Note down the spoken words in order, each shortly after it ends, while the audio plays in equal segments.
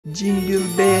Jingle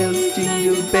bells,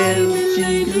 jingle bells,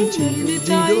 jingle, jingle,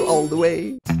 jingle all the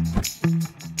way.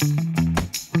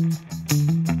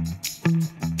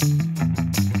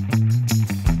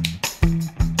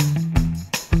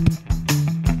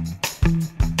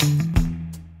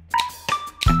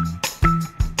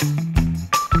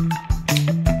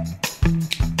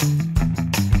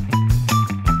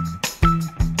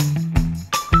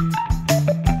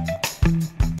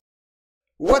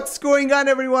 What's going on,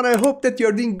 everyone? I hope that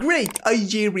you're doing great.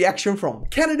 IJayReaction from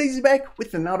Canada is back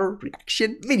with another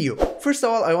reaction video. First of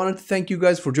all, I wanted to thank you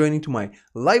guys for joining to my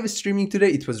live streaming today.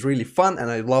 It was really fun and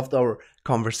I loved our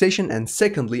conversation. And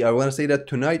secondly, I want to say that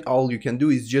tonight all you can do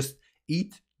is just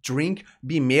eat, drink,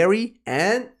 be merry,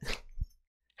 and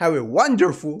have a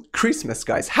wonderful Christmas,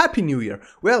 guys. Happy New Year.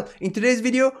 Well, in today's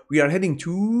video, we are heading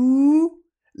to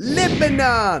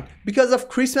Lebanon. Because of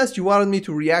Christmas, you wanted me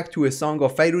to react to a song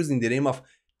of Fairouz in the name of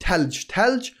Talj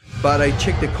Talj, but I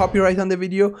checked the copyright on the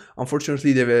video.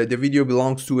 Unfortunately, the video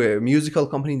belongs to a musical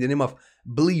company in the name of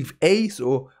Believe A,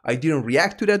 so I didn't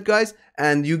react to that, guys.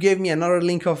 And you gave me another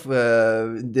link of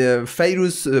the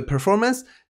Fairouz performance.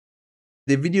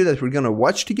 The video that we're gonna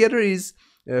watch together is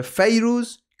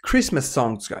Fairouz Christmas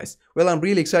songs, guys. Well, I'm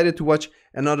really excited to watch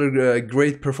another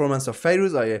great performance of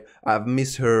Fairouz. I've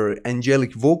missed her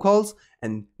angelic vocals.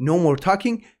 And no more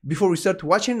talking. Before we start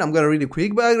watching, I'm gonna read a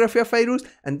quick biography of Fairouz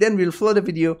and then we'll flow the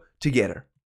video together.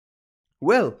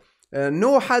 Well,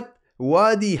 Nohat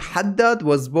Wadi Haddad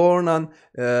was born on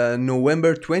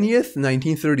November 20th,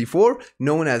 1934,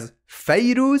 known as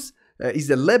Fairouz. Is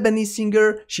a Lebanese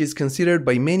singer. She is considered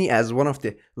by many as one of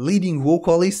the leading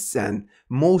vocalists and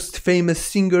most famous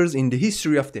singers in the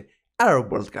history of the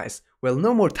Arab world, guys. Well,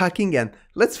 no more talking and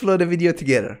let's flow the video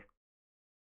together.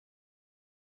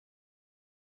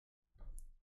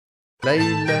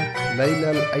 ليلة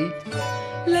عيد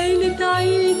ليلة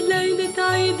عيد ليلة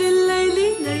عيد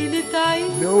الليلة ليلة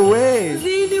عيد. No way.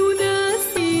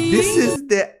 This is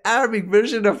the Arabic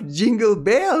version of Jingle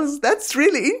Bells. That's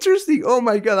really interesting. Oh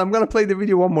my god, I'm gonna play the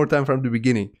video one more time from the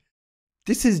beginning.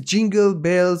 This is Jingle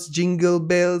Bells, Jingle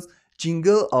Bells,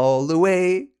 Jingle all the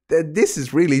way. This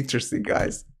is really interesting,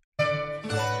 guys.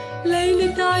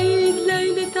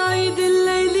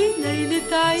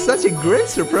 Such a great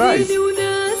surprise.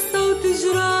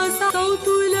 صوت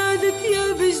ولادة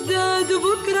يا بجداد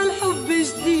وبكرة الحب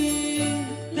جديد.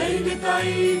 ليلة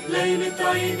عيد ليلة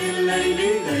عيد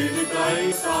الليلة ليلة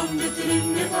عيد عم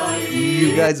بترن بعيد.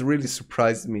 You guys really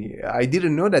surprised me. I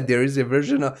didn't know that there is a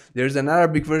version of, there's an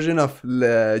Arabic version of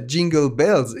Jingle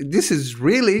Bells. This is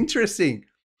really interesting.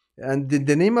 And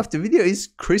the name of the video is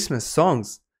Christmas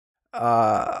songs.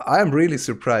 I am really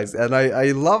surprised and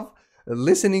I love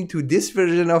listening to this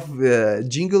version of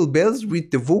Jingle Bells with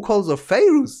the vocals of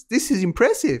Fairouz. This is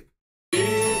impressive.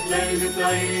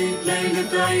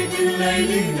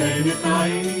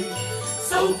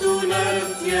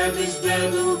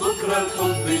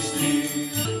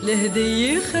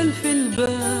 الهدية خلف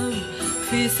الباب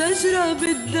في شجرة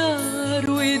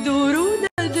بالدار ويدوروا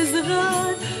نادي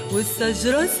صغار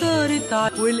والشجرة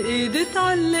صارت والايد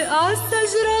تعلق على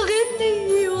الشجرة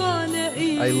غنية وعلى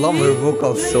ايد. I love her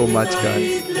vocals so much,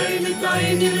 guys.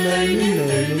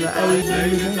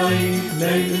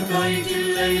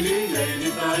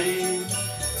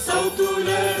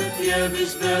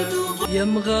 يا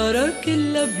مغارة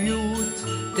كلها بيوت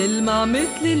تلمع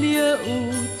مثل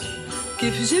الياقوت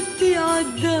كيف جبتي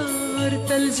عالدار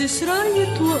تلج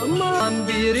شرايط وقمار عم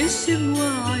بيرش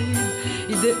مواعيد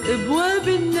يدق بواب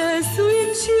الناس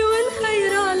ويمشي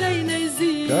والخير علينا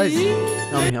يزيد. Guys,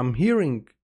 I'm hearing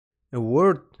a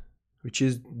word which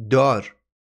is dar.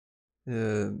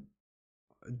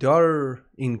 Dar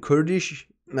in Kurdish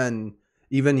and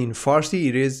even in Farsi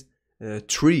it is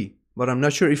tree. But I'm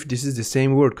not sure if this is the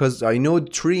same word because I know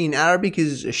tree in Arabic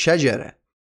is shajara.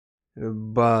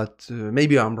 But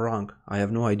maybe I'm wrong. I have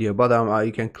no idea. But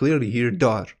I can clearly hear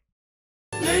dar.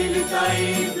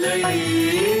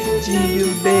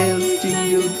 Jingle bells,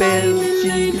 jingle bells,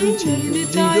 jingle, jingle,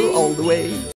 jingle all the way.